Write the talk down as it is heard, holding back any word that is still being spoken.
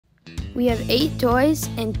We have 8 toys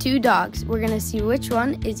and 2 dogs. We're gonna see which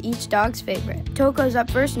one is each dog's favorite. Toko's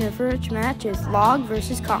up first, and her first match is Log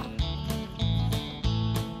versus Kong.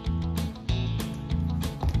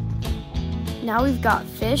 Now we've got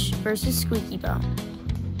Fish versus Squeaky Bone.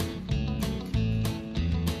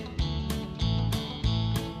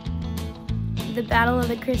 The battle of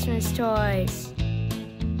the Christmas toys.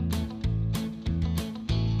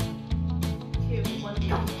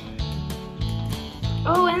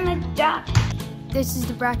 Oh, and the duck. This is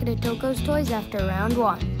the bracket of Toko's toys after round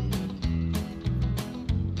 1.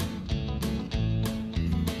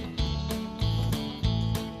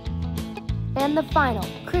 And the final,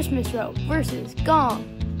 Christmas rope versus Gong.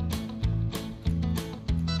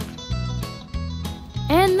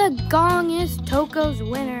 And the Gong is Toko's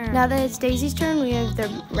winner. Now that it's Daisy's turn, we have the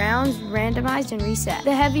rounds randomized and reset.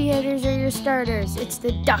 The heavy hitters are your starters. It's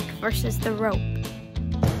the duck versus the rope.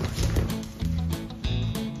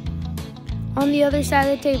 On the other side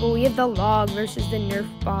of the table, we have the log versus the Nerf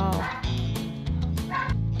ball.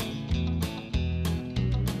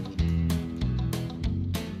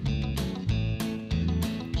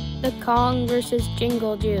 The Kong versus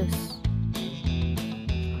Jingle Juice.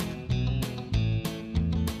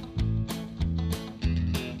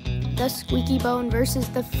 The Squeaky Bone versus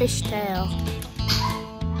the Fishtail.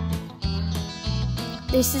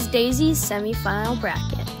 This is Daisy's semi-final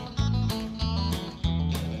bracket.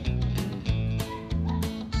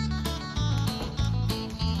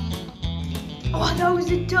 Oh, that was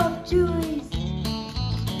a tough choice.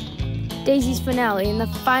 Daisy's finale in the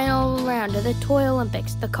final round of the Toy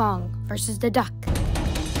Olympics, the Kong versus the duck.